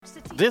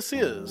This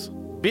is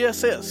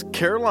BSS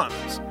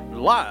Carolinas,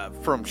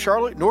 live from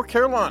Charlotte, North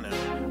Carolina.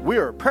 We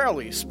are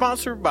proudly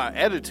sponsored by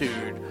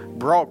Attitude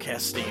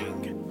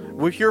Broadcasting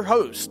with your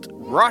host,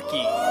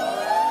 Rocky.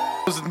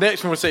 The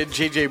next one said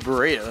JJ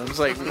Barea. I was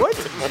like, what?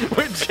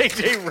 What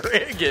JJ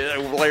Barea get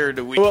a player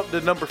to go up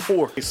to number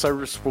 4? A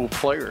serviceable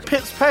player.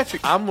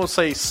 Fitzpatrick. I'm going to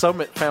say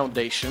Summit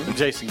Foundation.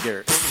 Jason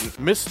Garrett.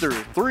 Mr.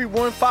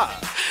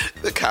 315.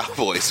 The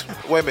Cowboys.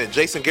 Wait a minute,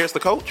 Jason Garrett's the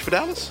coach for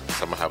Dallas?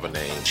 Someone have a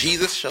name.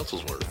 Jesus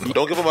Shuttlesworth.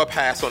 Don't give him a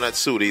pass on that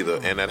suit either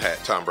and that hat.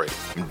 Tom Brady.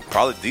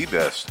 Probably the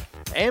best.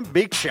 And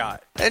Big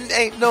Shot. And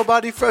ain't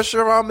nobody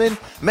fresher. I'm in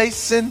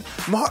Mason,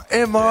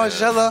 Martin,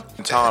 Margella.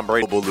 Tom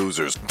Brady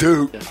losers.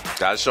 Dude.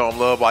 Gotta show them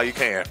love while you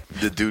can.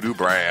 The Doo-Doo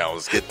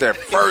Browns get their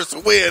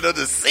first win of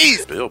the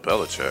season. Bill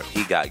Belichick.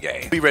 He got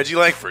game. Be Reggie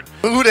Langford.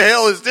 Who the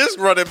hell is this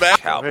running back?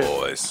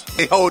 Cowboys.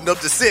 They holding up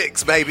to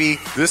 6, baby.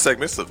 This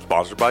segment's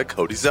sponsored by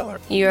Cody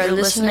Zeller. You are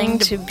listening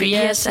to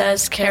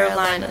BSS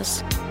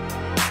Carolinas.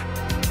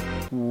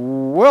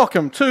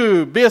 Welcome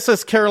to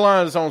BSS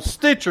Carolinas on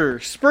Stitcher,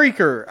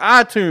 Spreaker,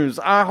 iTunes,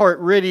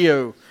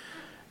 iHeartRadio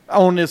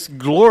on this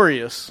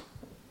glorious,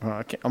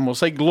 I'm going to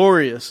say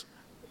glorious,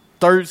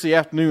 Thursday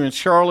afternoon in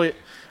Charlotte.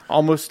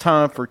 Almost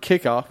time for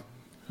kickoff.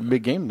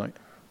 Big game tonight.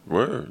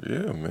 Word,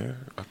 yeah,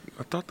 man.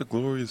 I thought the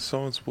glorious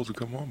song's supposed to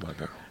come on by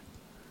now.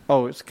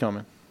 Oh, it's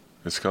coming.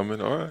 It's coming?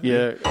 All right.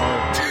 Yeah.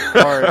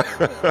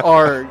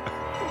 Our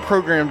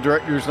program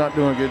director's not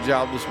doing a good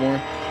job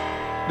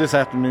this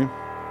afternoon.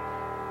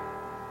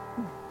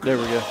 There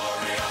we go.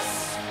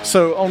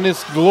 So on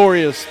this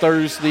glorious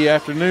Thursday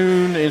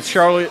afternoon in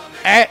Charlotte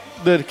at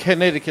the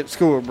Connecticut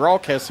School of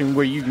Broadcasting,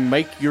 where you can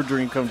make your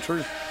dream come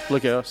true.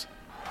 Look at us.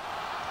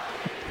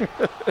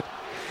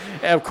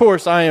 And of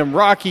course, I am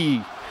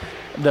Rocky,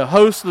 the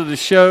host of the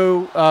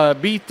show.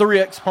 B3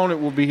 Exponent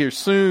will be here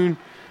soon.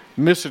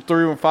 Mr.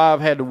 315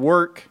 had to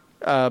work,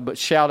 but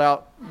shout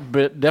out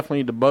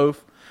definitely to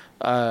both.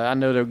 I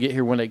know they'll get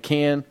here when they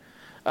can.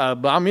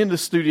 But I'm in the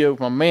studio with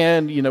my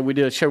man. You know, we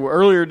did a show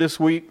earlier this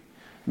week.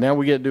 Now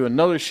we get to do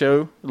another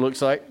show, it looks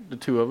like, the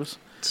two of us.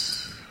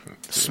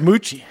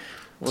 Smoochie.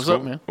 What's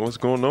up, man? What's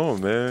going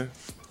on, man?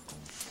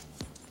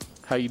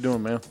 How you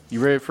doing, man? You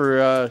ready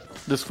for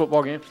this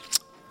football game?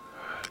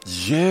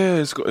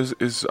 Yeah,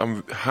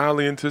 I'm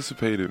highly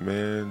anticipated,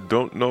 man.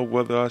 Don't know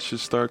whether I should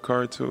start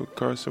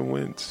Carson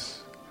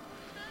Wentz.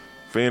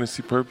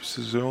 Fantasy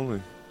purposes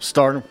only.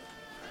 Start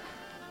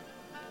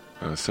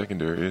him.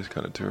 Secondary is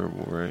kind of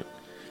terrible, right?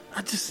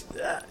 It's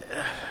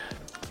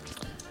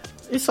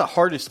the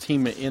hardest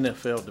team in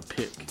NFL to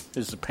pick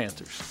is the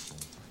Panthers.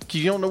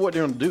 Because you don't know what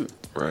they're going to do.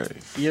 Right.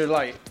 You're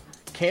like,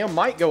 Cam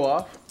might go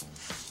off,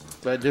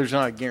 but there's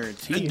not a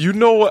guarantee. You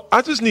know what?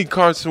 I just need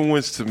Carson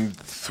Wentz to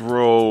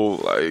throw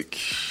like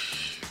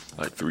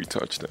 3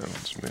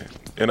 touchdowns, man.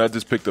 And I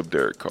just picked up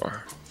Derek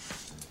Carr.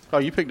 Oh,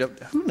 you picked up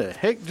 – who the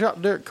heck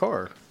dropped Derek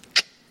Carr?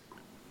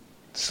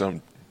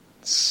 Some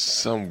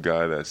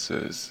guy that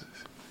says,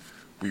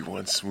 we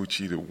want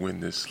Smoochie to win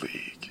this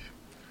league.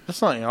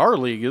 That's not in our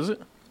league, is it?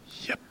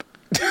 Yep.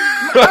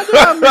 How did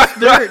I miss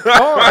Derek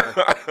Carr?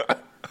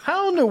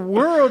 How in the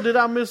world did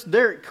I miss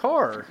Derek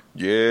Carr?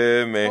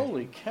 Yeah, man.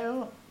 Holy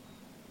cow.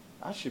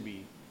 I should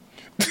be.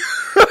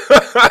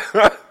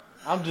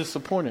 I'm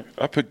disappointed.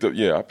 I picked up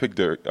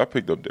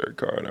Derek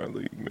Carr in our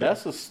league, man.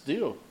 That's a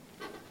steal.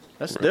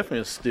 That's definitely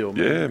a steal,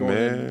 man. Yeah, going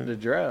man. into the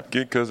draft.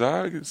 Because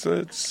I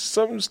said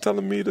something's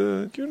telling me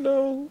to,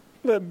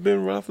 let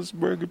Ben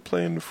Roethlisberger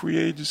play in the free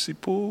agency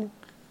pool.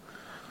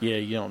 Yeah,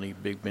 you don't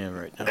need Big Ben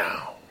right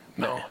now.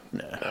 No.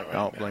 I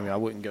don't blame you. I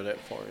wouldn't go that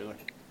far either.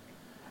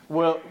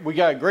 Well, we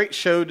got a great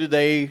show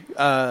today.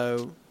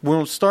 We're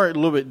going to start a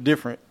little bit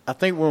different. I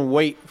think we're going to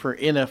wait for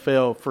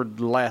NFL for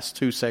the last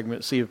 2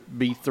 segments, see if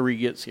B3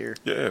 gets here.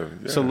 Yeah.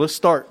 So let's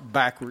start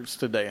backwards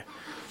today.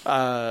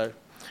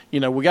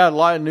 We got a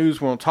lot of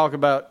news we want to talk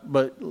about,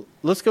 but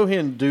let's go ahead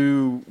and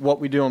do what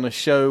we do on the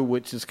show,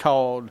 which is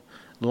called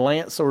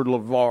Lance or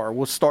LeVar.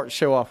 We'll start the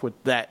show off with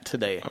that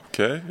today.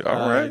 Okay,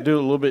 all right. Do it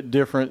a little bit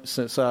different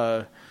since,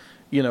 we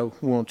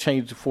want to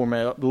change the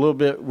format up a little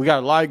bit. We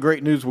got a lot of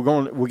great news.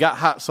 We got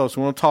hot sauce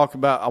we want to talk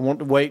about. I want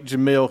to wait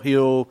Jamil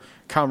Hill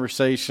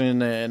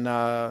conversation and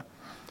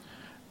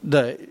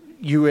the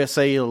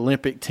USA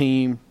Olympic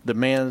team, the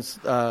men's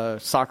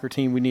soccer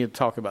team. We need to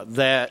talk about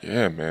that.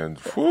 Yeah, man.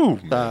 Whew,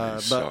 man,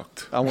 it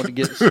sucked. I want to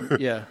get some,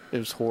 it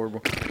was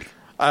horrible.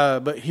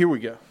 But here we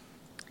go.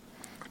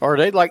 Are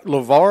they like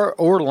LeVar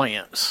or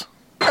Lance?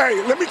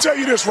 Hey, let me tell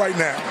you this right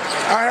now.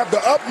 I have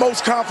the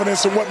utmost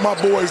confidence in what my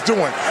boy is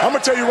doing. I'm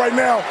going to tell you right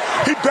now,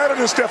 he's better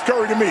than Steph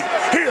Curry to me.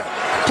 Here,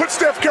 put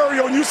Steph Curry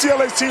on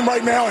UCLA's team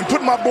right now and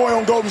put my boy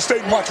on Golden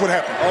State and watch what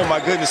happens. Oh,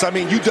 my goodness. I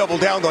mean, you doubled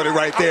down on it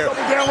right there.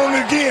 Double down on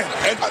it again.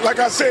 And like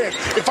I said,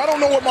 if I don't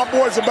know what my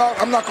boy's about,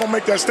 I'm not going to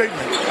make that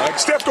statement.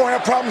 Steph going to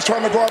have problems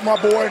trying to guard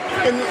my boy.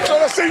 And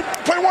let's see,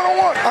 play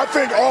one-on-one. I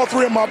think all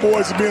 3 of my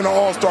boys will be in an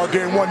all-star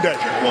game one day.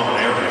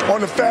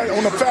 On the fact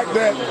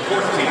that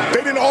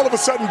they didn't all of a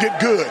sudden get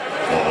good.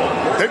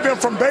 They've been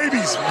from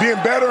babies being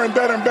better and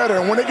better and better.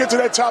 And when they get to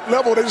that top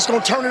level, they're just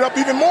going to turn it up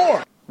even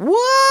more.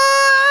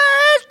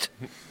 What?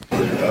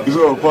 It's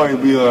gonna probably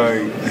be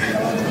like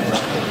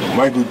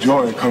Michael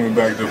Jordan coming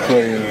back to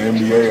play in the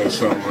NBA or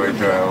something like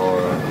that,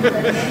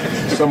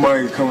 or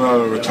somebody coming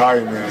out of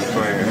retirement and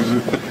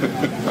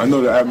playing. I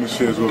know the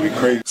atmosphere is gonna be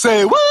crazy.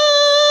 Say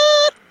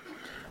what?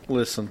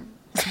 Listen,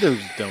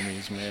 those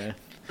dummies, man.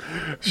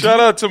 Shout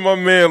out to my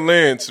man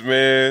Lance,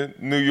 man.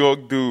 New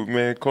York dude,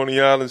 man. Coney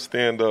Island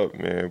stand up,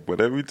 man. But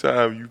every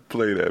time you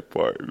play that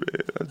part,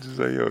 man, I just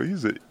say, yo,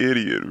 he's an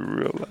idiot in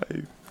real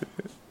life,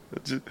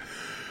 man.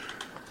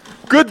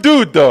 Good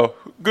dude, though.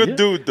 Good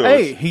dude, though.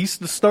 Hey, he's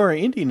the star of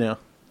Indy now.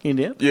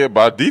 Indiana. Yeah,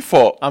 by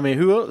default. I mean,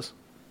 who else?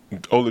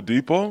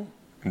 Oladipo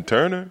and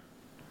Turner.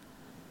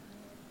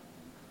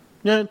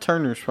 Yeah,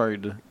 Turner's probably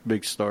the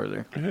big star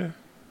there. Yeah.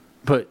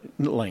 But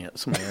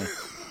Lance, man.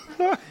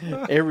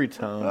 Every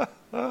time.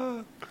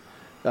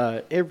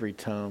 Every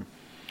time.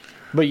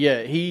 But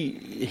yeah,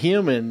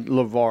 him and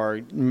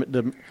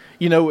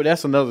LeVar,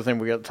 that's another thing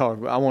we got to talk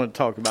about. I want to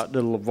talk about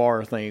the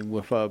LeVar thing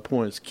with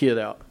pulling his kid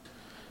out.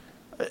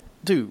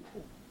 Dude,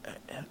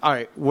 all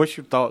right, what's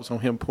your thoughts on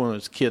him pulling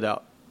his kid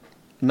out?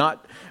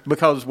 Not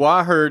because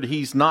I heard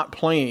he's not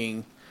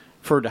playing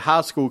for the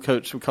high school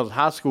coach because the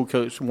high school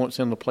coach wants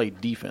him to play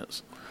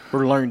defense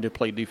or learn to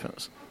play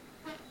defense.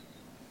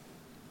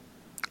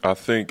 I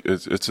think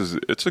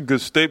it's a good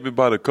statement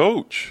by the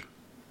coach.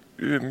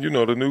 The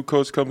new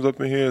coach comes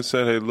up in here and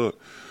said, hey, look,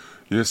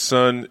 your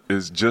son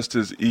is just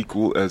as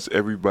equal as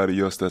everybody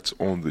else that's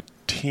on the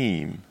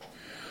team.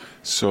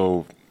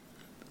 So,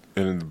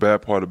 and the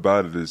bad part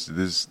about it is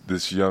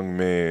this young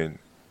man,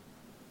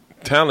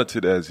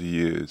 talented as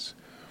he is,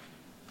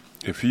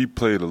 if he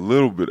played a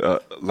little bit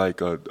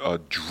like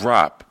a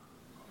drop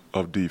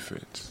of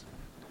defense,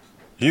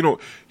 he don't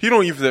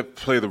even have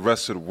to play the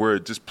rest of the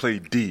word, just play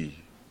D.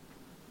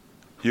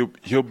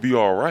 He'll be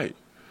all right.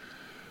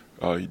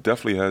 He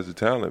definitely has the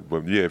talent.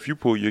 But, yeah, if you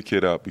pull your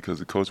kid out because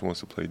the coach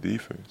wants to play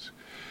defense,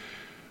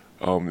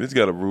 it's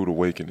got a rude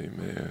awakening,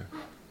 man.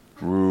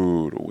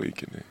 Rude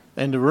awakening.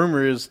 And the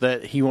rumor is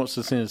that he wants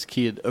to send his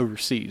kid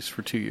overseas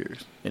for 2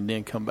 years and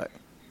then come back.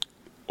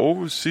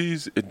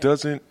 Overseas, it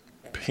doesn't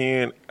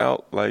pan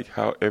out like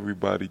how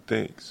everybody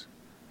thinks.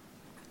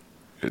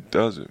 It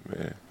doesn't,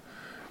 man.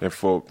 And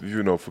for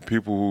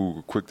people who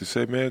are quick to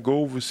say, man, go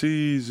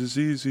overseas, it's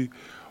easy.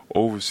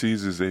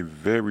 Overseas is a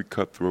very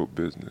cutthroat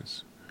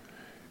business.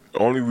 The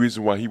only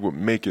reason why he would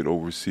make it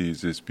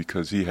overseas is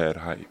because he had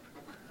hype.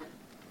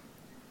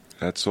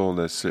 That's all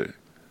that's it.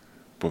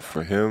 But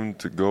for him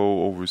to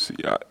go overseas,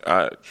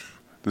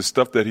 the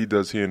stuff that he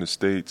does here in the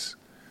States,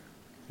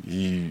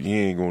 he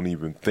ain't going to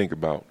even think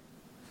about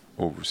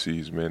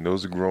overseas, man.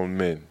 Those are grown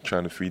men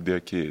trying to feed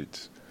their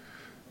kids.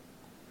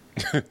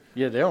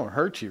 Yeah, they don't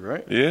hurt you,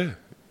 right? Yeah,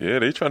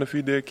 they trying to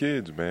feed their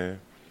kids,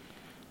 man.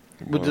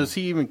 But does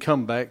he even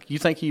come back? You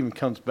think he even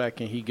comes back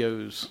and he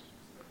goes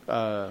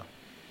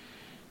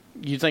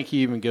you think he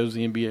even goes to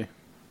the NBA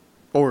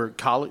or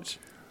college?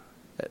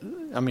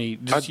 I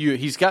mean,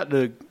 he's got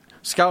the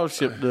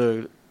scholarship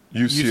to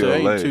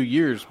UCLA in 2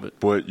 years.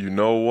 But you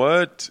know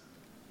what?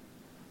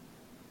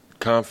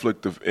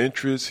 Conflict of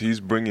interest. He's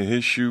bringing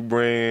his shoe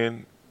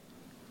brand,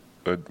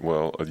 a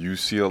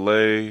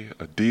UCLA,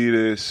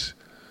 Adidas.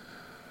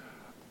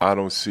 I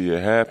don't see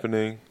it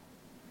happening.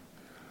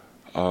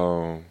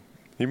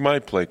 He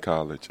might play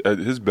college.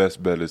 His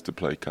best bet is to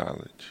play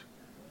college.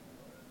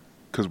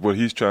 Because what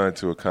he's trying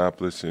to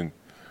accomplish in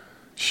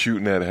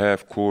shooting at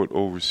half court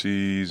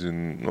overseas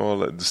and all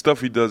that, the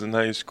stuff he does in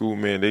high school,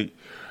 man,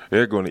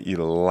 they're going to eat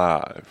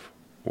alive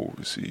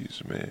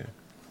overseas, man.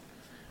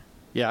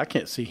 Yeah, I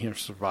can't see him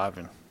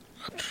surviving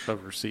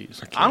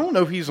overseas. I don't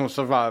know if he's going to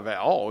survive at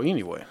all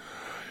anyway.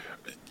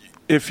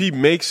 If he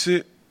makes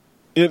it,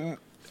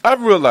 I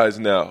realize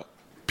now,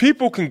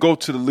 people can go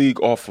to the league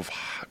off of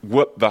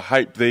the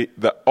hype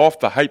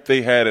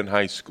they had in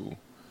high school.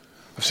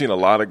 I've seen a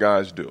lot of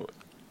guys do it.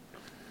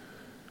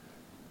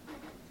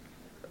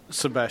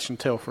 Sebastian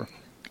Telfair,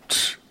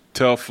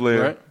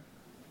 right?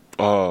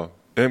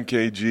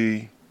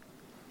 MKG,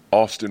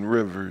 Austin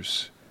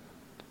Rivers,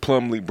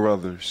 Plumlee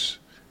brothers.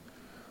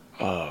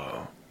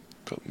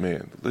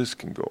 Man, the list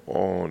can go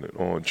on and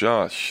on.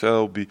 Josh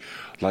Shelby,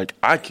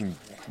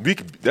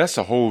 that's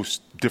a whole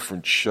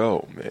different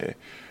show, man.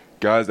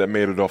 Guys that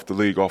made it off the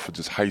league off of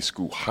just high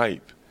school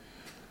hype.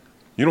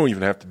 You don't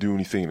even have to do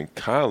anything in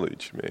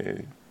college,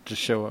 man.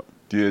 Just show up.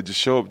 Yeah, just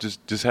show up.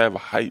 Just have a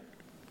hype.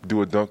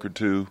 Do a dunk or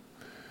two.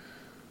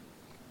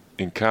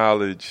 In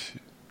college,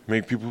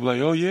 make people be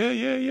like, oh, yeah.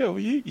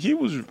 He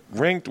was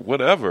ranked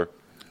whatever.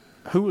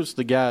 Who was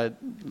the guy,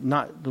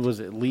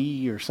 was it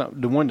Lee or something,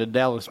 the one the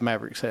Dallas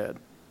Mavericks had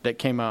that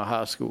came out of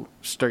high school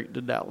straight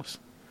to Dallas,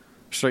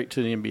 straight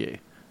to the NBA.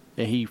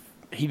 And he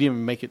didn't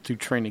even make it through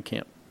training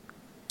camp.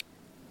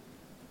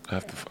 I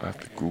have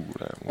to Google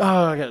that one.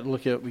 Oh, I got to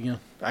look it up again.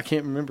 I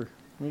can't remember.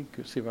 Let me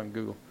see if I can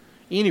Google.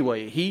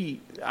 Anyway,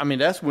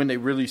 that's when they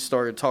really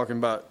started talking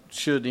about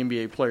should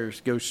NBA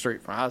players go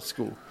straight from high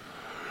school.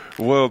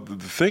 Well, the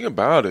thing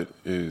about it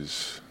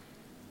is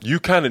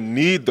you kind of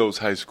need those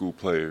high school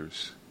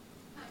players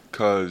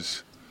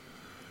because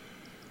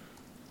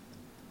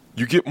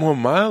you get more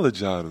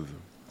mileage out of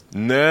them.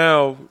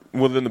 Now,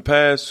 within the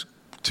past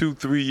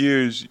 2-3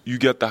 years, you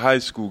got the high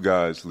school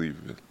guys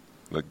leaving,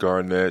 like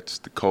Garnett's,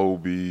 the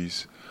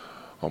Kobe's,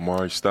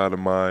 Amari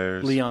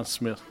Stoudemire, Leon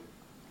Smith.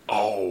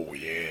 Oh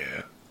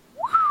yeah,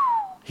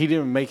 He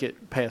didn't make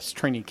it past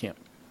training camp.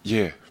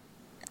 yeah,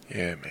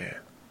 man.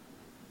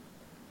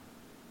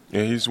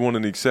 Yeah, he's one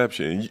of the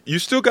exception. You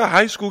still got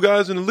high school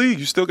guys in the league.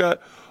 You still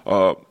got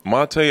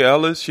Monte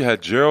Ellis. You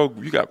got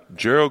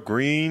Gerald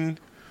Green.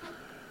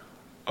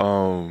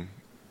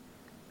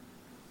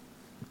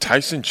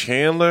 Tyson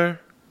Chandler.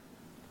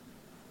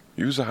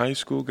 He was a high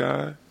school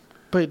guy.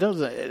 But it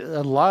doesn't.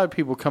 A lot of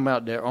people come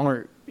out that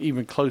aren't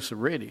even close to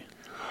ready.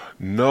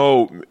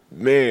 No,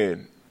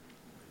 man.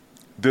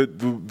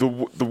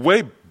 The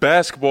way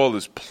basketball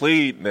is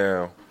played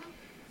now,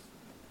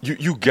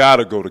 you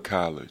gotta go to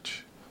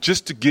college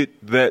just to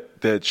get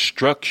that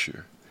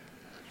structure.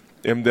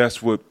 And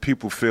that's what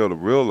people fail to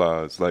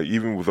realize. Like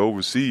even with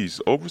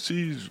overseas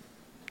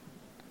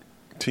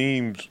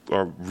teams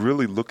are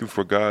really looking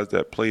for guys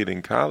that played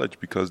in college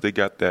because they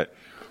got that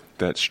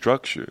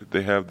structure.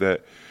 They have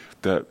that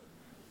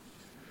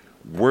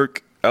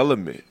work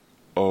element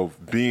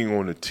of being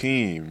on a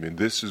team, and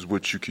this is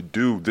what you could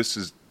do. This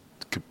is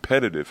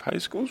competitive. High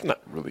school's not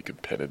really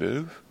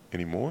competitive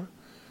anymore.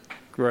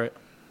 Right.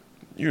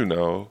 You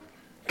know,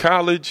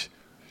 college,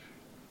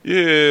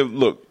 yeah,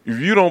 look, if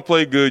you don't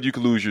play good, you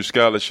can lose your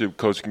scholarship.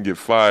 Coach can get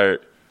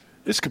fired.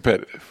 It's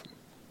competitive.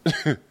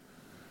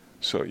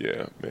 So,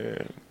 yeah,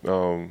 man.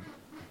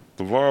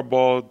 LeVar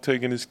Ball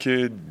taking his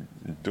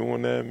kid,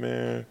 doing that,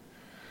 man.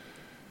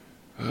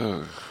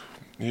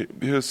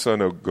 His son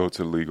will go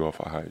to the league off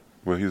a height.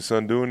 Will his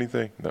son do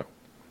anything? No.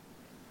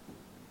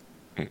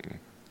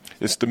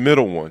 It's the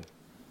middle one.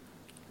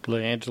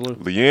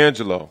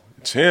 LiAngelo.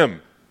 It's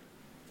him.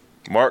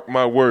 Mark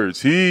my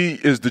words. He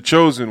is the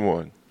chosen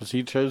one. Was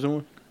he the chosen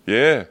one?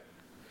 Yeah.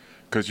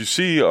 Because you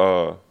see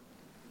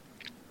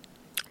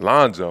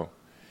Lonzo,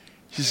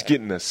 he's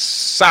getting the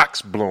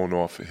socks blown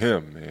off of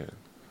him, man.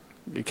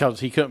 Because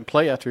he couldn't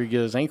play after he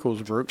got his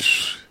ankles broke.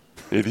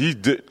 And he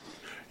ducking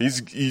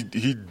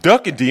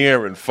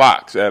De'Aaron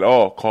Fox at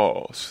all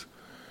costs.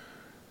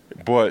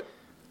 But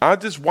I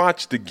just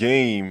watched the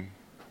game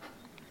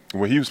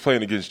where he was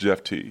playing against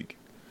Jeff Teague.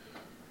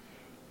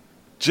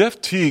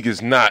 Jeff Teague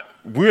is not.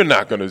 We're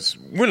not gonna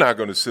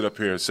sit up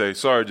here and say,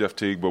 sorry, Jeff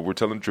Teague, but we're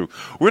telling the truth.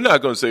 We're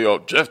not gonna say, oh,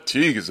 Jeff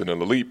Teague is an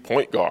elite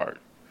point guard.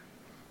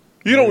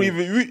 You don't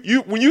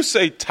even when you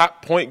say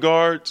top point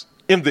guards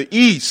in the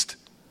East,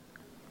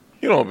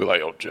 you don't be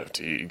like, oh, Jeff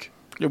Teague.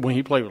 When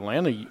he played with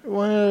Atlanta,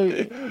 well,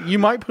 you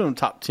might put him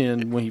top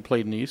 10 when he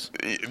played in the East.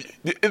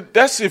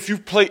 That's if you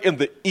play in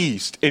the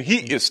East, and he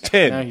is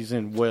 10. Now he's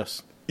in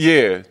West.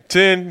 Yeah,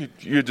 10,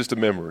 you're just a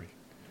memory.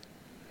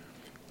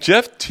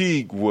 Jeff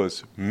Teague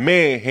was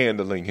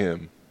manhandling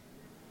him.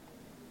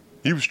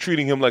 He was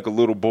treating him like a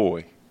little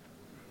boy.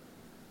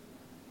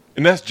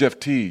 And that's Jeff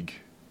Teague.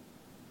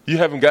 You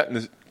haven't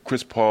gotten to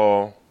Chris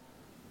Paul.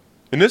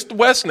 And it's the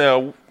West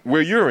now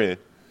where you're in.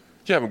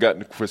 You haven't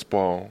gotten to Chris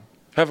Paul.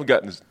 Haven't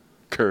gotten to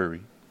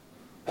Curry,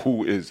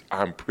 who is,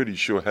 I'm pretty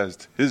sure,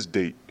 has his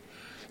date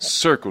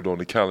circled on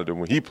the calendar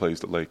when he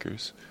plays the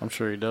Lakers. I'm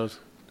sure he does.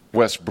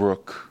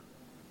 Westbrook,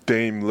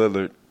 Dame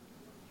Lillard,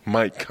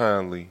 Mike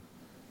Conley.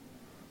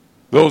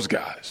 Those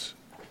guys.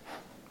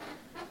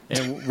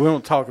 And we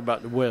won't talk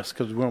about the West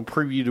because we're going to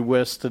preview the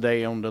West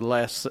today on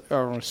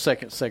the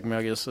second segment,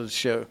 I guess, of the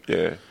show.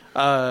 Yeah.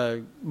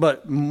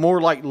 But more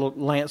like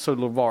Lance or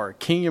LeVar.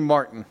 Kenyon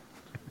Martin,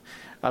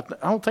 I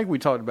don't think we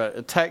talked about it,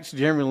 attacks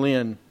Jeremy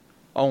Lin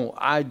on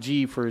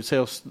IG for his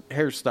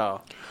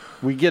hairstyle.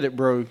 We get it,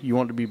 bro. You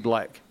want to be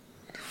black.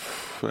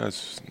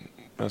 That's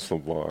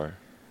LeVar.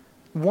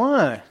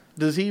 Why?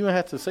 Does he even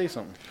have to say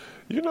something?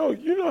 You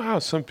know how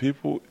some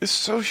people, it's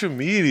social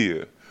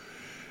media.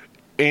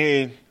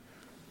 And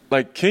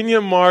like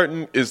Kenyon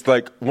Martin is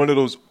like one of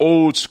those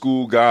old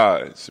school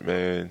guys,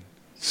 man.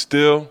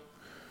 Still,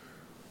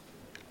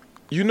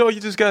 you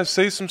just got to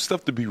say some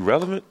stuff to be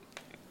relevant.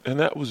 And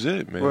that was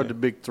it, man. Well, the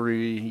big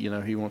three, he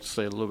wants to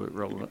stay a little bit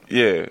relevant.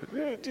 Yeah,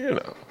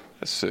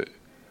 that's it.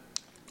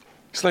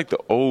 He's like the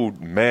old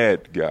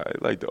mad guy,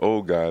 like the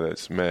old guy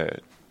that's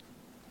mad.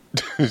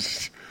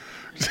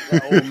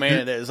 The old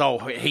man that is all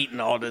hating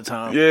all the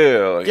time.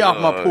 Yeah. Like, get off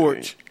my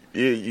porch.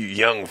 Yeah, you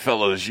young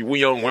fellas, you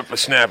young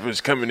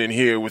whippersnappers coming in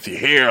here with your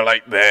hair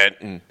like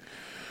that and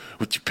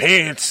with your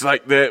pants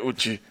like that,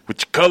 with your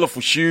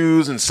colorful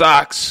shoes and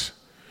socks.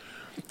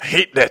 I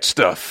hate that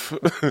stuff.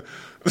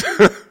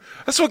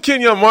 That's what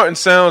Kenyon Martin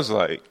sounds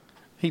like.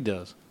 He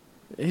does.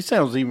 He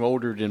sounds even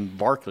older than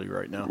Barkley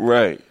right now.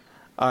 Right.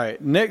 All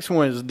right. Next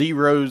one is D.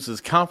 Rose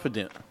is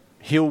confident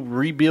he'll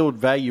rebuild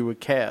value with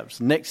Cavs.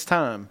 Next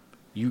time,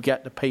 you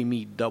got to pay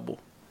me double.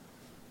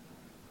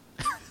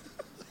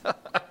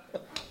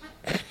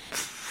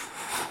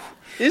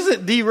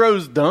 Isn't D.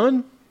 Rose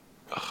done?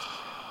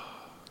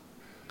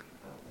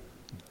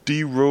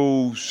 D.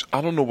 Rose, I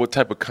don't know what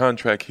type of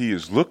contract he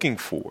is looking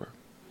for.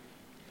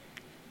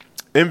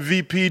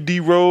 MVP D.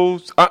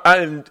 Rose,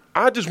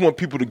 I just want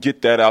people to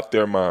get that out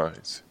their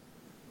minds.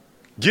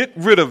 Get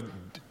rid of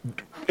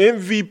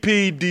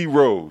MVP D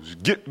Rose.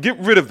 Get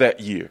rid of that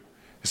year.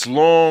 It's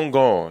long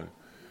gone.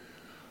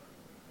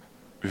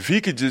 If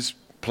he could just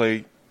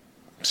play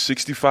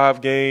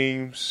 65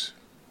 games,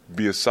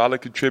 be a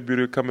solid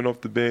contributor coming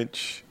off the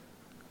bench,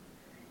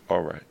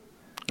 all right.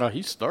 Oh,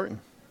 he's starting.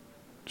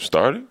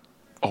 Started?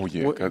 Oh,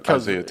 yeah,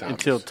 Isaiah Thomas.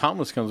 Until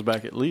Thomas comes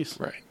back at least.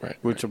 Right.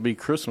 Which will be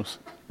Christmas.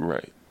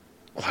 Right.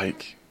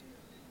 Like,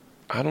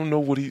 I don't know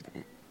what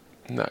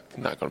not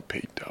going to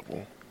pay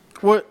double.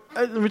 Well,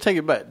 let me take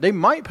it back. They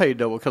might pay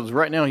double because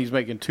right now he's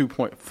making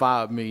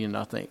 $2.5 million,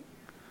 I think.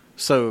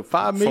 So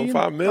 $5 million.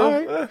 $5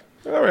 million? All right.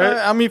 All right.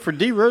 I mean, for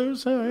D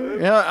Rose,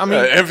 yeah. I mean,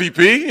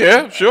 MVP,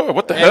 yeah, sure.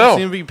 What the hell?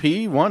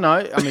 MVP, why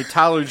not? I mean,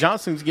 Tyler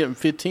Johnson's getting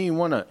 15.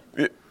 Why not?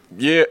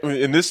 Yeah,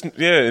 in this new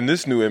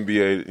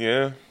NBA,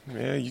 yeah.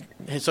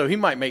 So he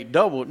might make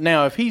double.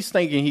 Now, if he's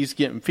thinking he's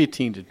getting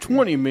 15 to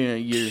 20 million a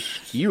year,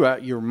 you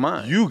out your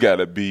mind. You got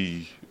to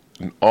be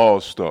an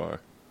all-star.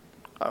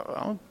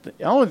 I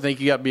don't think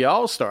you got to be an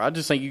all-star. I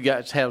just think you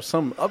got to have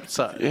some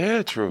upside.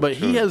 Yeah, true. But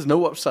he has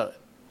no upside.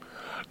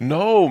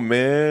 No,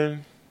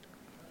 man.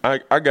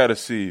 I got to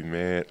see,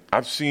 man.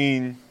 I've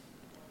seen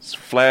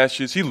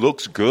flashes. He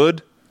looks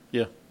good.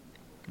 Yeah.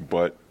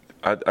 But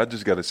I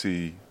just got to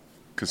see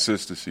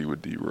consistency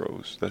with D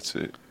Rose. That's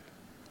it.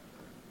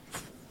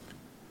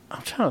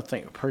 I'm trying to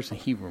think of a person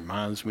he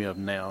reminds me of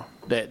now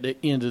that the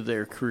end of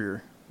their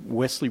career.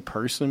 Wesley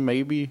Person,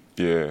 maybe.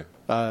 Yeah.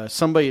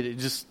 Somebody that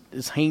just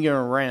is hanging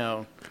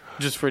around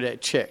just for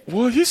that check.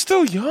 Well, he's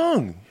still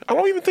young. I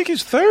don't even think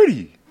he's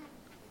 30.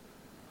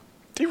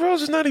 D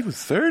Rose is not even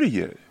 30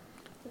 yet.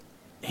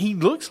 He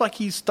looks like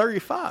he's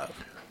 35.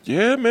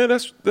 Yeah, man.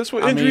 That's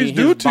what injuries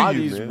do to you, man.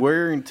 His body's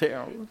wear and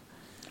tear.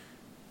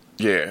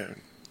 Yeah.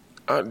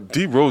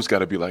 D Rose got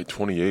to be like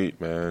 28,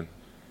 man.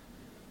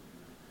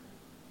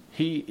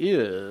 He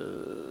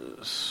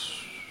is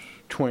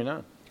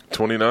 29.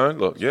 29?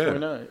 Look, yeah.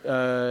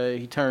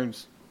 29.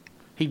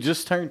 He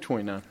just turned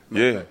 29.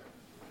 Yeah.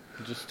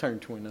 He just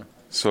turned 29.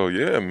 So,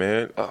 yeah,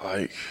 man.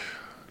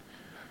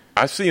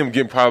 I see him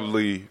getting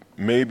probably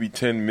maybe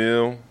 10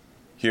 mil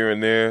here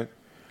and there.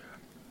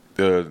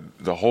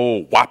 The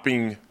whole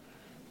whopping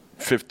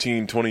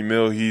 15, 20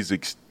 mil he's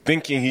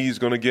thinking he's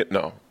going to get,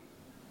 no.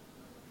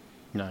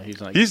 No,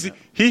 he's not.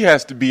 He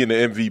has to be in the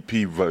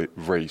MVP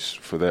race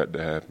for that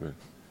to happen.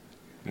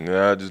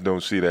 No, I just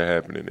don't see that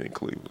happening in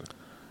Cleveland.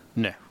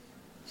 No.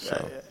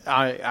 So.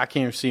 I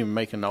can't see him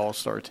making the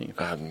All-Star team.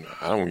 I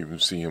don't even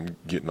see him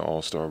getting the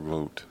All-Star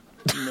vote.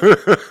 No.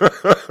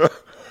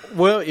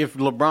 Well, if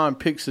LeBron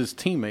picks his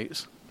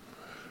teammates.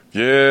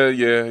 Yeah.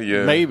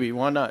 Maybe.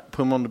 Why not?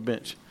 Put him on the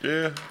bench.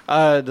 Yeah.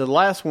 The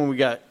last one we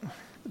got,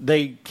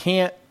 they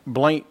can't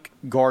blank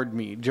guard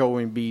me.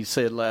 Joel Embiid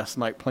said last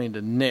night playing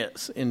the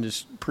Nets in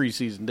this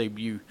preseason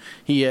debut.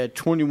 He had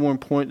 21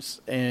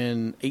 points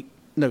and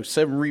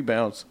 7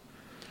 rebounds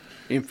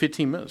in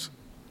 15 minutes.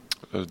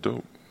 That's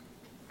dope.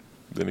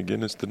 Then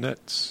again, it's the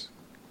Nets.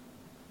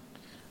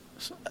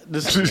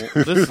 This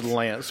is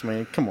Lance,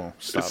 man. Come on,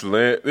 stop. It's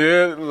Lance.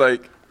 Yeah,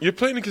 like, you're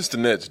playing against the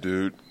Nets,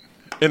 dude,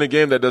 in a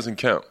game that doesn't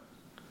count.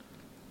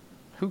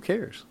 Who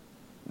cares?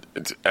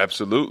 It's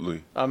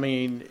absolutely. I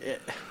mean,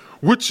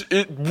 which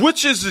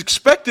is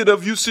expected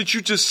of you since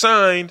you just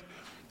signed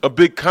a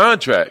big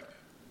contract.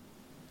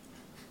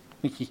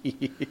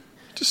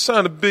 Just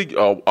signed a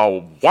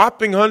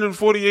whopping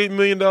 $148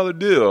 million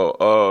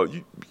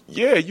deal.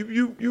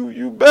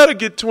 You better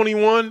get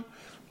 21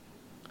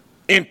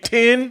 and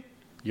 10.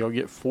 You'll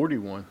get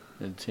 41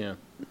 and 10.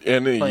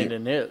 And then playing the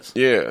Nets.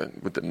 Yeah,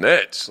 with the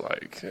Nets,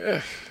 like.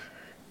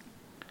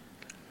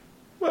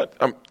 But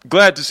I'm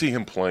glad to see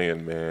him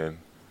playing, man.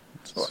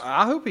 Well,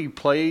 I hope he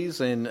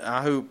plays, and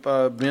I hope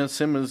Ben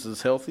Simmons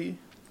is healthy.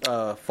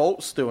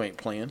 Fultz still ain't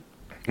playing.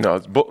 No,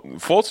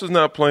 Fultz is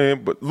not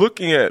playing. But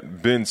looking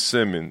at Ben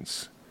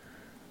Simmons,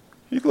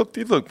 he looked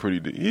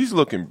pretty. He's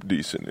looking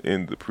decent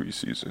in the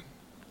preseason.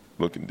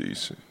 Looking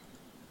decent,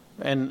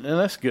 and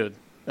that's good.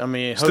 I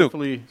mean,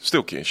 hopefully,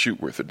 still can't shoot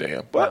worth a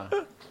damn,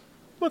 but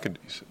looking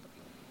decent.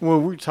 Well,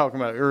 we were talking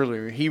about it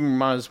earlier. He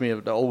reminds me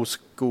of the old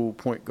school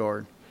point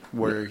guard,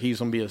 where he's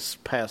gonna be a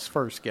pass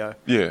first guy.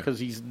 Yeah, because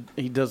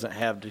he doesn't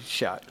have the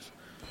shots.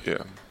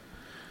 Yeah.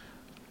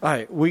 All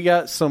right, we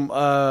got some.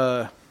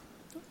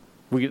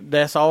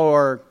 That's all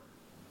our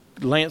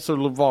Lance or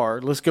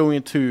LeVar. Let's go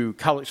into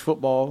college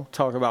football.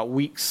 Talk about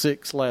Week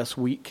 6 last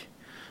week.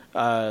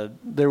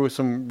 There were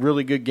some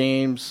really good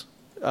games.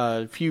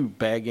 A few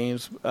bad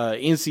games.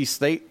 NC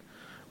State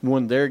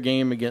won their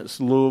game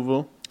against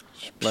Louisville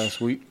last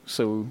week,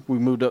 so we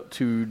moved up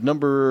to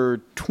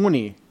number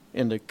 20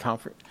 in the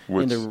conference.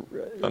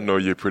 I know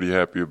you're pretty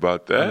happy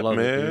about that,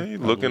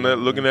 man.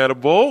 Looking at a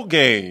bowl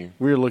game.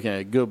 We're looking at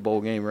a good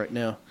bowl game right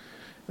now.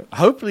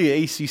 Hopefully,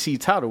 an ACC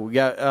title. We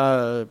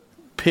got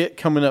Pitt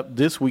coming up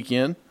this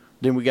weekend.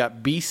 Then we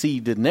got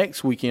BC the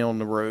next weekend on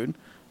the road.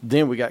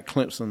 Then we got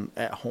Clemson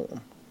at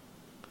home.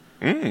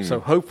 So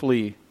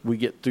hopefully we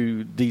get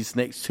through these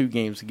next 2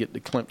 games to get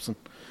to Clemson.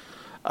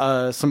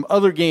 Some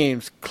other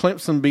games,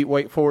 Clemson beat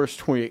Wake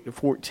Forest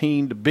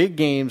 28-14. The big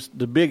games,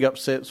 the big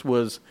upsets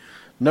was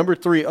Number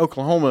 3,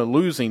 Oklahoma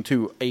losing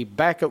to a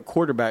backup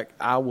quarterback,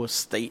 Iowa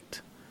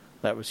State.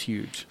 That was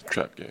huge.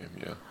 Trap game,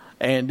 yeah.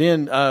 And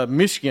then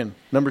Michigan,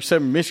 number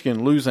 7,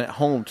 Michigan losing at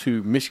home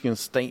to Michigan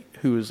State,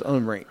 who is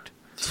unranked.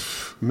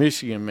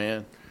 Michigan,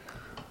 man.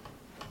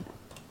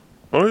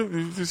 Oh,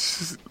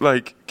 this is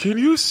like, can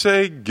you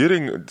say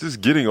getting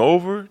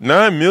over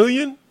 $9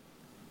 million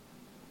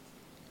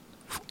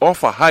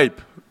off a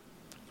hype?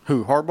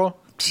 Who, Harbaugh?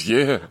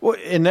 Yeah. Well,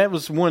 and that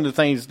was one of the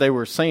things they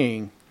were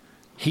saying.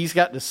 He's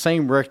got the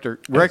same record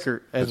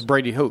as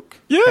Brady Hoke.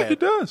 Yeah, he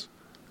does.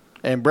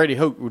 And Brady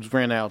Hoke was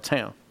ran out of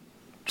town.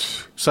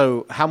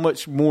 So how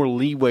much more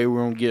leeway we're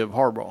going to give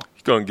Harbaugh?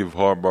 He's going to give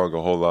Harbaugh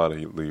a whole lot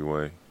of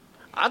leeway.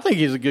 I think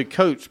he's a good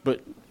coach,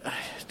 but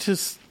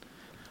just,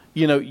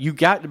 you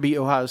got to beat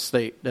Ohio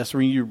State. That's the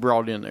reason you were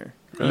brought in there.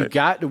 Right. You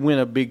got to win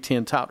a Big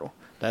Ten title.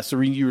 That's the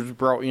reason you were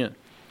brought in.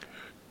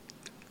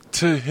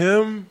 To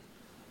him,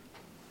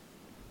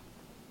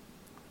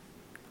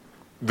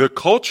 the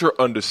culture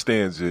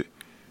understands it.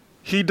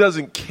 He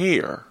doesn't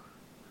care.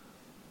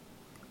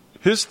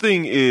 His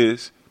thing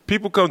is,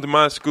 people come to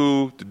my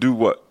school to do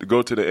what? To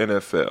go to the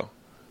NFL.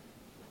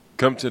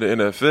 Come to the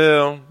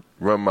NFL,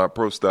 run my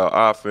pro-style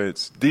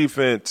offense,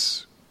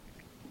 defense,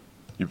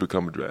 you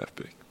become a draft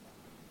pick.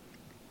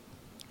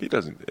 He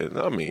doesn't,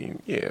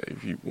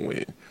 if you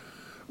win.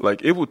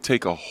 Like, it would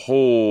take a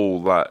whole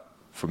lot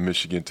for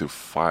Michigan to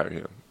fire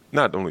him.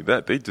 Not only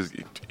that,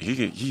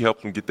 he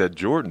helped them get that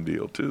Jordan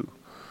deal, too.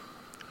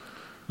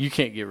 You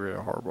can't get rid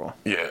of Harbaugh.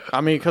 Yeah. I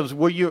mean, because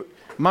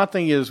my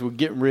thing is we're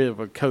getting rid of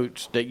a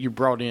coach that you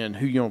brought in.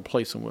 Who you going to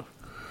place him with?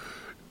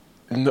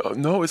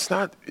 No, it's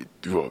not.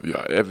 Well,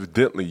 yeah,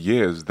 evidently,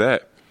 yeah, it's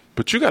that.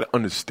 But you got to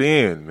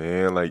understand,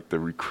 man, like the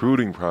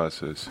recruiting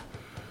process.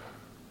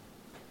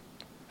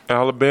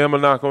 Alabama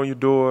knock on your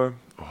door.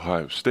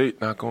 Ohio State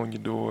knock on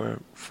your door.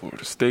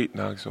 Florida State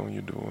knocks on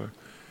your door.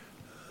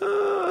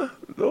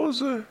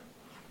 Those are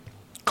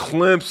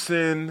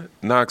Clemson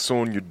knocks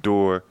on your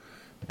door.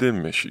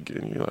 Then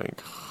Michigan, you're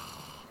like,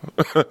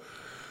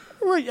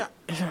 well, yeah.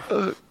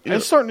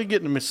 It's starting to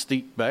get the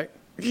mystique back.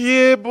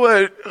 Yeah,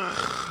 but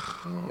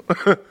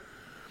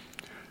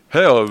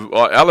hell,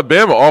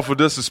 Alabama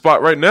offered us a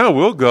spot right now.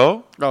 We'll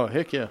go. Oh,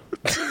 heck yeah.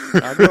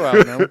 I'll go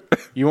out now.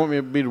 You want me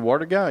to be the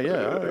water guy?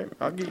 Yeah, all right.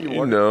 I'll get you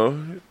water.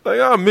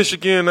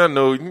 Michigan, I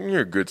know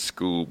you're a good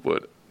school,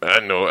 but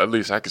I know at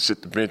least I can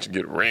sit the bench and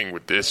get a ring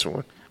with this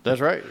one. That's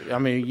right. I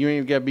mean, you ain't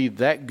even got to be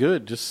that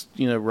good. Just,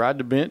 ride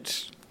the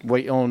bench,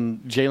 wait on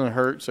Jalen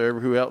Hurts or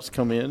who else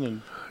come in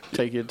and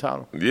take you the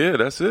title. Yeah,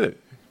 that's it.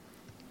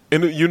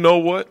 And you know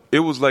what? It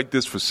was like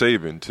this for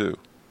Saban, too,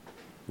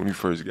 when he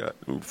first got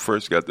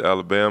to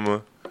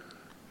Alabama.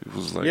 It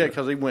was like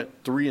because he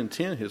went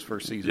 3-10 his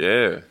first season.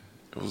 Yeah,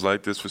 it was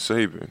like this for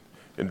Saban.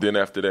 And then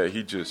after that,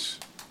 he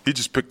just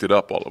picked it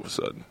up all of a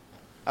sudden.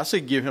 I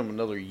say give him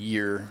another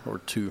year or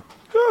two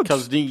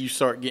because then you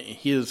start getting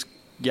his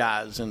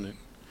guys in the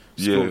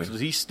school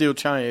because he's still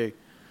trying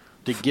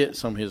to get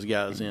some of his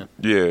guys in.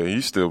 Yeah,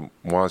 he's still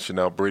watching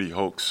out Brady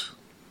Hoax.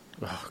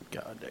 Oh,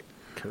 God, that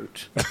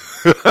coach.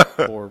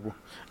 Horrible.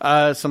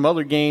 Some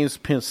other games,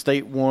 Penn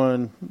State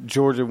won,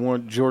 Georgia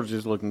won.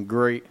 Georgia's looking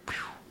great.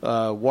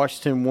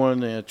 Washington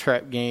won in a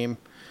trap game.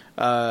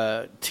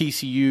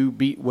 TCU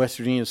beat West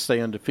Virginia to stay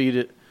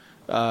undefeated.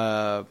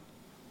 Ohio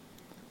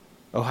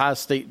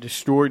State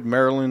destroyed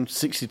Maryland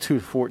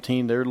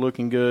 62-14. They're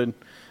looking good.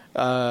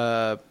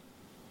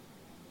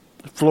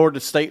 Florida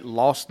State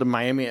lost to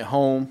Miami at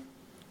home.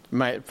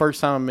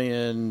 First time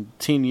in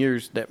 10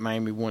 years that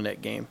Miami won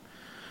that game.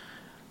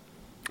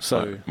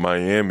 So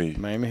Miami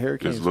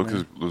Hurricanes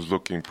is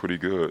looking pretty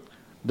good.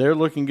 They're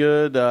looking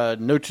good.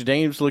 Notre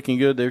Dame's looking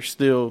good. They're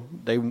still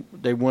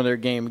they won their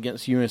game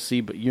against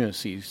UNC, but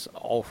UNC's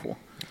awful.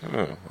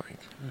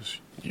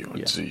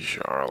 UNC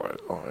Charlotte,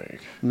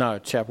 no,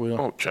 Chapel Hill.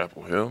 Oh,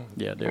 Chapel Hill.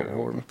 Yeah, they're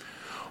horrible.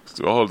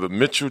 So, the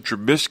Mitchell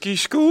Trubisky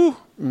school.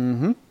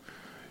 Mm-hmm.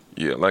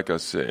 Yeah, like I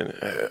said,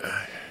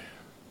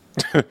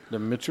 the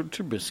Mitchell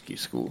Trubisky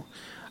school.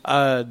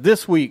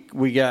 This week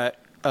we got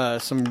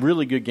some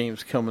really good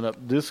games coming up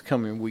this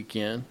coming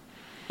weekend.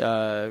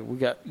 We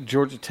got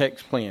Georgia Tech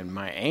playing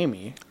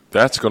Miami.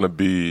 That's going to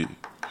be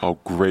a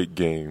great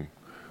game.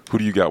 Who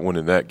do you got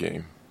winning that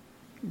game?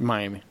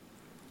 Miami.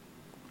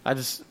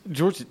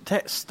 Georgia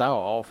Tech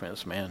style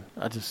offense, man.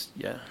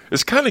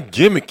 It's kind of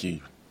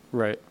gimmicky.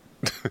 Right.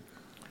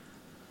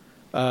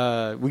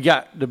 We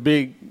got the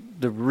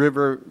Red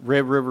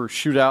River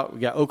shootout. We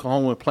got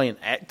Oklahoma playing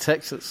at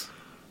Texas.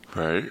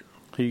 Right.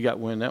 Who you got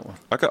winning that one?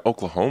 I got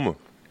Oklahoma.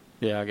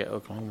 Yeah, I got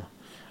Oklahoma.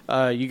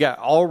 You got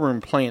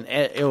Auburn playing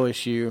at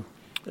LSU.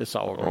 It's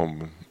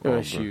Auburn.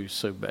 LSU is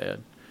so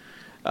bad.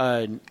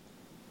 That'll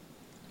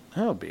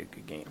be a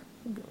good game.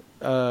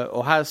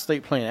 Ohio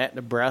State playing at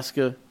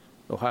Nebraska.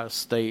 Ohio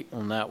State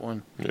on that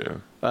one. Yeah.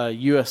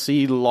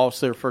 USC lost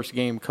their first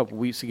game a couple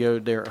weeks ago.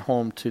 They're at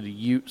home to the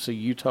Utes of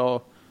Utah.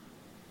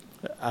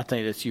 I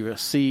think that's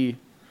USC.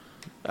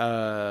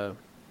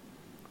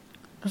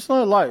 It's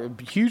not like a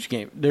huge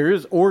game. There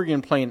is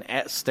Oregon playing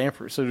at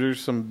Stanford, so there's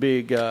some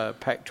big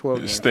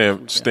Pac-12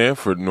 games.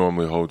 Stanford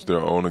normally holds their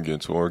own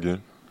against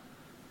Oregon.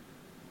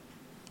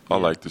 I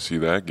like to see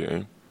that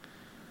game.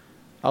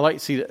 I like to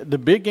see the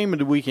big game of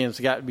the weekend's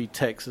got to be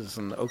Texas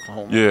and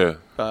Oklahoma. Yeah.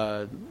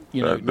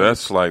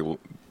 That's like,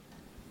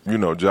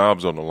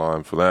 jobs on the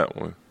line for that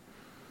one.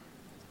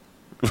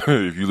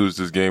 If you lose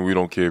this game, we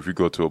don't care if you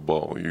go to a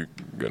bowl. You're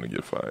going to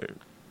get fired.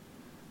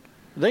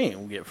 They ain't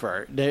going to get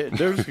fired.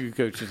 Those two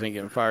coaches ain't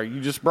getting fired. You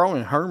just brought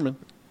in Herman.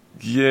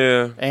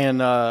 Yeah.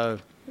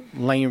 And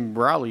Lane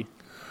Riley,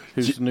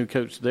 who's the new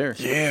coach there.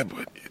 Yeah,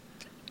 but,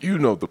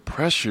 the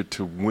pressure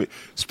to win,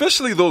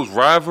 especially those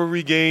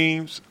rivalry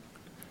games,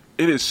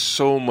 it is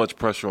so much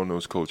pressure on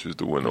those coaches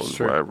to win those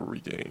rivalry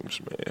games,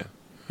 man.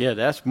 Yeah,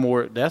 that's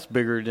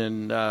bigger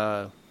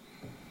than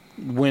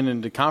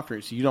winning the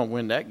conference. You don't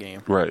win that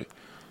game. Right.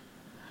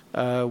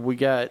 We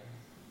got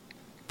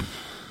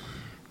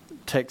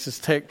Texas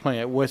Tech playing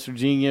at West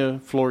Virginia.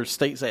 Florida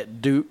State's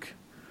at Duke.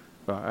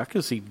 I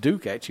could see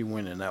Duke actually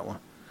winning that one.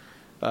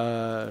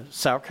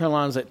 South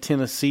Carolina's at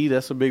Tennessee.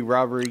 That's a big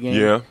rivalry game.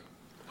 Yeah.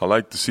 I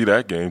like to see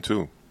that game,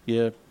 too.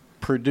 Yeah.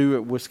 Purdue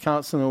at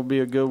Wisconsin will be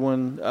a good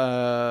one.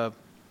 A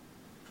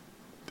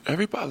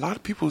lot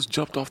of people's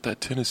jumped off that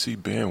Tennessee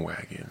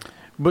bandwagon.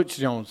 Butch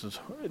Jones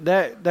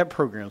that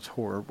program's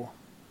horrible.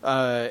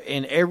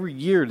 And every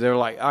year they're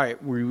like, all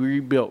right, we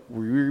rebuilt.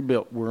 We're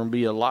going to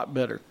be a lot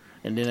better.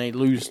 And then they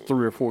lose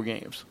 3 or 4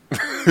 games. So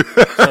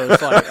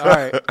it's like, all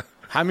right,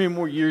 how many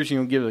more years are you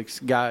going to give this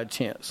guy a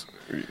chance?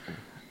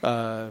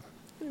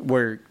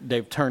 Where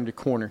they've turned the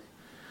corner.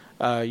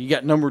 You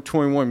got number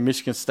 21,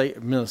 Michigan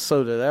State,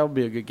 Minnesota. That'll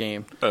be a good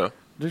game.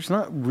 There's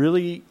not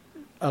really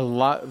a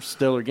lot of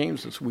stellar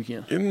games this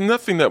weekend. And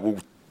nothing that will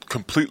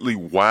completely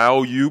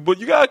wow you, but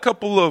you got a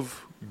couple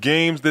of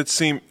games that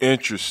seem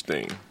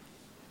interesting.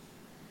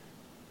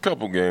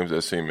 Couple games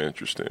that seem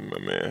interesting, my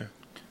man.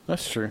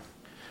 That's true.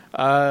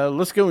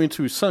 Let's go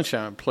into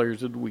Sunshine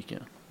Players of the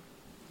Weekend.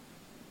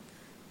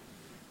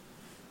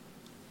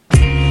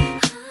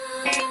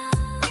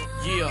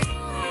 Yeah.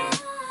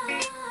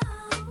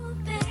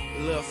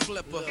 Little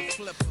flipper.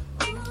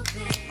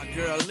 My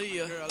girl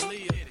Leah.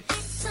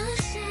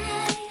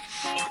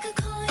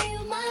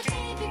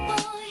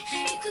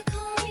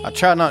 I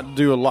try not to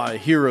do a lot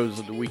of heroes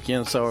of the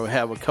weekend, so I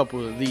have a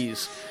couple of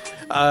these.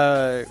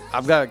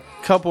 I've got a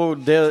couple,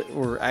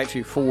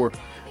 actually 4.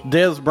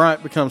 Dez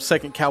Bryant becomes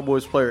second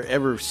Cowboys player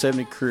ever with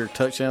 70 career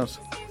touchdowns.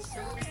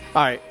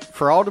 All right,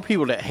 for all the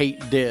people that hate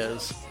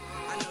Dez,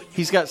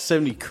 he's got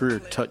 70 career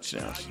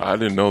touchdowns. I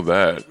didn't know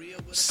that.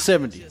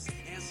 70.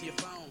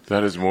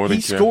 That is more than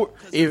he scored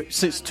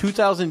since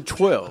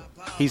 2012.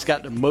 He's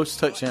got the most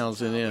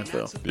touchdowns in the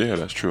NFL. Yeah,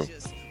 that's true.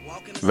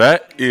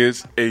 That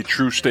is a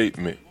true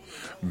statement.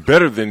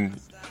 Better than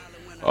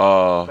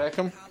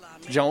Beckham,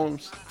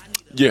 Jones.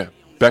 Yeah,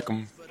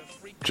 Beckham,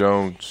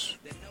 Jones,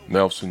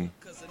 Nelson,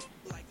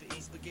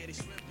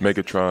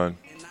 Megatron.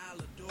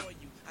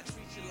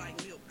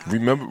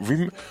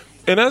 Remember,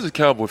 and as a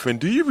Cowboy fan,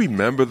 do you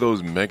remember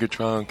those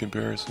Megatron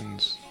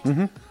comparisons?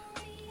 Mm-hmm.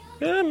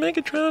 Yeah,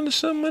 Megatron is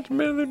so much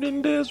better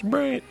than Dez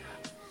Bryant.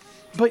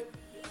 But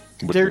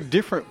they're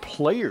different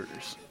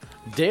players.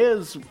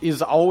 Dez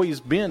has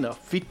always been a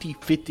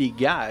 50-50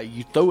 guy.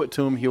 You throw it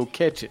to him, he'll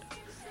catch it.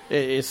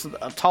 It's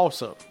a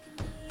toss-up.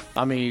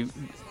 I mean,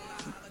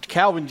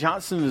 Calvin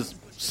Johnson is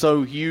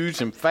so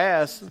huge and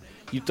fast,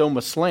 you throw him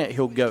a slant,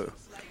 he'll go.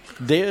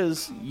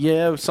 Dez,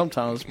 yeah,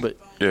 sometimes, but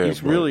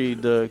he's really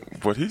the...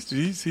 But he's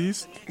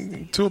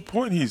to a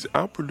point, he's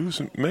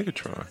outproducing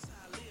Megatron.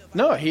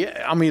 No,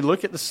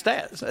 look at the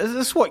stats. This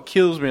is what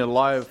kills me. A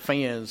lot of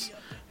fans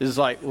is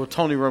like, well,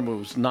 Tony Romo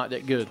was not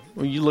that good.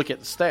 When you look at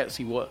the stats,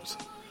 he was.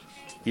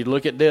 You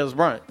look at Dez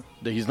Bryant,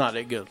 he's not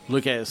that good.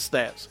 Look at his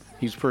stats.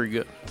 He's pretty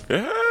good.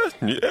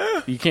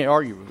 Yeah. You can't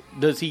argue with it.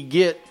 Does he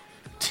get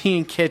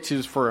 10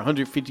 catches for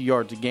 150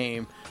 yards a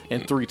game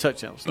and 3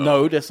 touchdowns?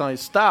 No, that's not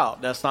his style.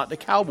 That's not the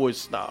Cowboys'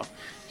 style.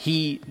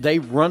 They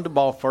run the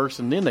ball first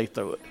and then they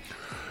throw it.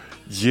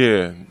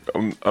 Yeah.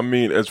 I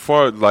mean, as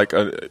far as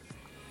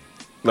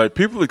like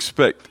people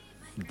expect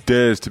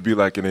Dez to be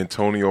like an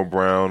Antonio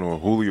Brown or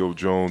Julio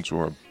Jones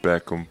or a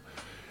Beckham.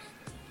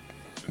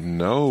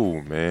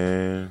 No,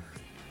 man.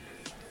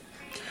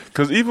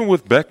 Because even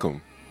with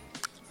Beckham,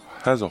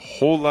 has a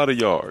whole lot of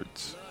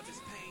yards,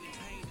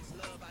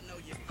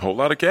 a whole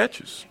lot of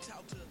catches.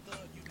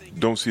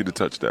 Don't see the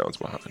touchdowns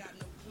behind it.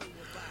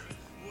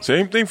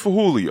 Same thing for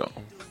Julio.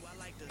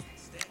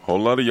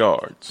 Whole lot of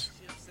yards.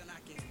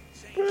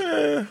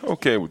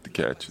 Okay with the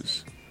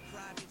catches.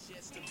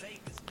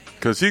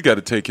 Because he got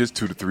to take his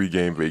 2 to 3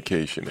 game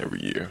vacation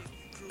every year.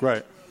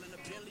 Right.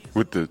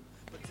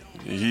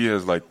 He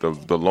has like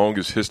the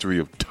longest history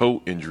of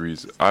toe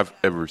injuries I've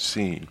ever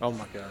seen. Oh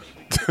my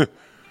gosh.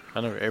 I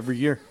know, every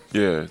year.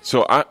 Yeah.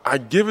 So I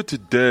give it to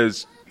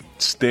Dez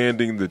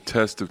standing the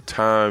test of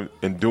time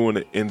and doing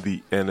it in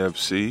the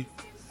NFC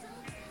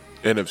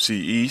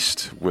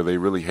East, where they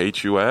really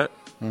hate you at.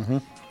 Mm-hmm.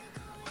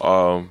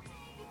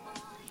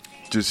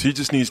 He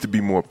just needs to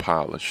be more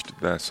polished.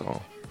 That's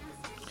all.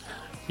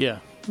 Yeah.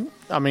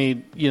 I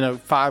mean,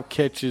 5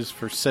 catches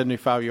for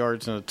 75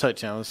 yards and a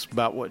touchdown. That's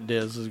about what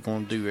Dez is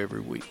going to do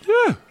every week.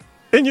 Yeah.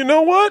 And you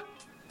know what?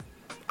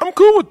 I'm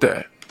cool with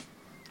that.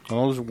 As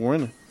long as we're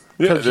winning.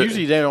 Yeah, Because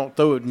usually they don't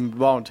throw it in the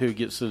ball until it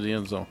gets to the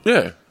end zone.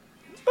 Yeah.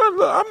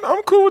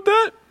 I'm cool with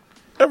that.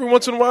 Every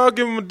once in a while,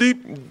 give him a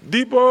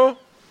deep ball.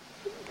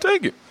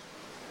 Take it.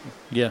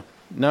 Yeah.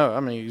 No,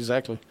 I mean,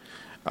 exactly.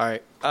 All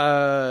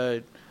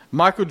right.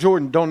 Michael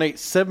Jordan donates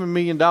 $7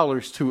 million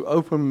to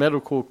open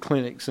medical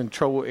clinics in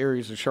troubled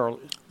areas of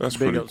Charlotte. That's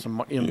Big pretty. ups to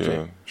MJ.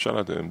 Yeah. Shout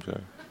out to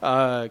MJ.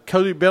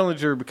 Cody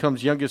Bellinger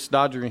becomes youngest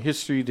Dodger in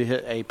history to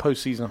hit a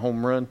postseason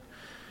home run.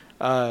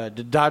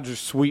 The Dodgers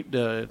sweep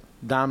the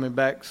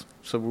Diamondbacks,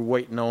 so we're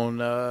waiting on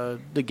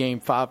the Game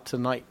 5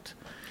 tonight.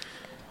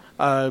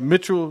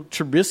 Mitchell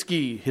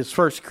Trubisky, his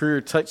first career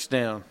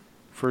touchdown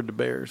for the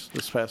Bears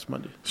this past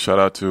Monday. Shout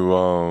out to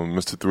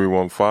Mr.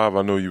 315.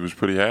 I know you was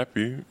pretty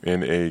happy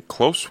in a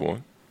close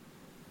one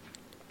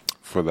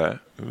for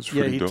that. It was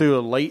pretty he dope. threw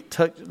a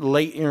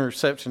late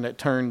interception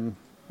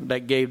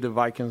that gave the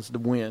Vikings the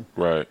win.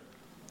 Right.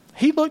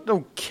 He looked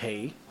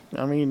okay.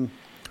 I mean,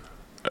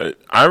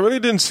 I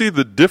really didn't see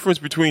the difference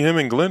between him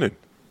and Glennon.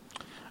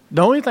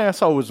 the only thing I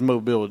saw was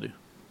mobility.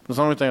 That's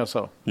the only thing I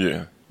saw.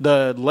 Yeah.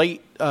 The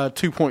late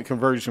 2-point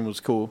conversion was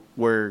cool,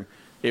 where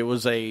it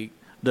was the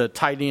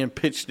tight end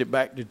pitched it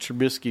back to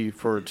Trubisky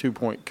for a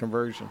 2-point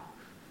conversion.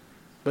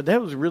 But that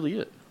was really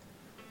it.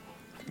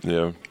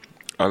 Yeah.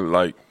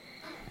 I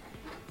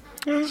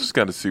just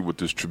got to see what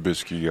this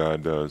Trubisky guy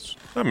does.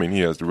 I mean,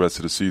 he has the rest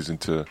of the season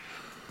to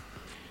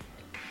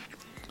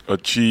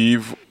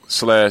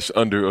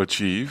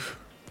achieve/underachieve.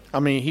 I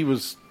mean, he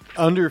was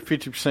under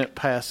 50%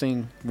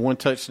 passing, 1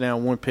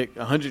 touchdown, 1 pick,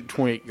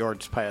 128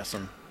 yards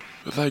passing.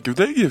 Like, if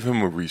they give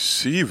him a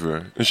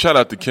receiver, and shout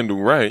out to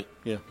Kendall Wright.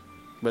 Yeah.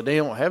 But they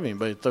don't have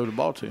anybody to throw the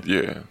ball to.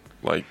 Yeah.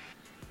 Like,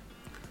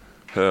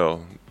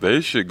 hell, they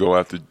should go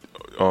after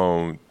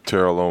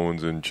Terrell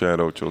Owens and Chad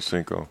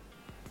Ochocinco.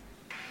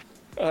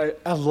 I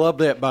love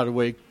that, by the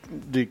way,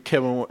 the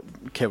Kevin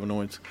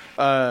Owens.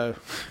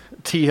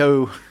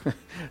 T.O.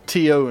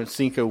 and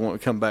Cinco want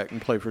to come back and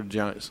play for the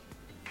Giants.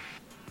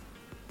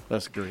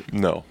 That's great.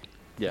 No.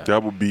 Yeah.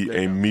 That would be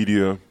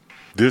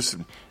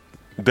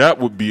that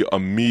would be a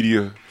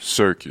media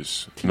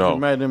circus. No. You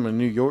mad at them in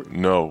New York?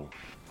 No.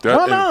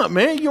 Why not,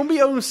 man? You're going to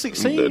be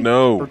 0-16?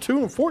 No. Or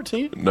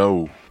 2-14?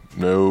 No.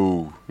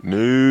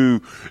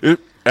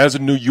 As a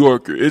New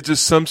Yorker, it's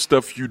just some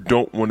stuff you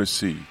don't want to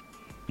see.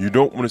 You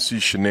don't want to see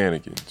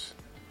shenanigans.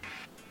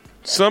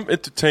 Some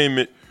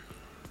entertainment,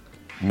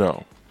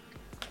 no.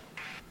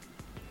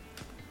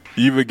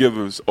 Either give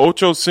us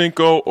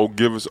Ochocinco or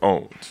give us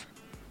Owens.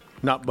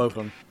 Not both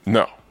of them.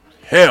 No.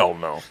 Hell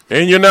no.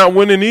 And you're not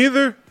winning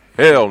either?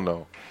 Hell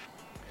no.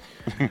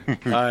 All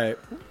right.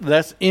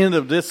 That's the end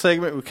of this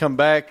segment. We come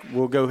back.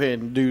 We'll go ahead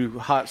and do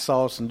hot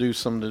sauce and do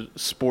some of the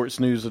sports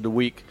news of the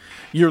week.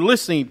 You're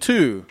listening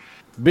to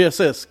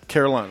BSS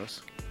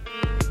Carolinas.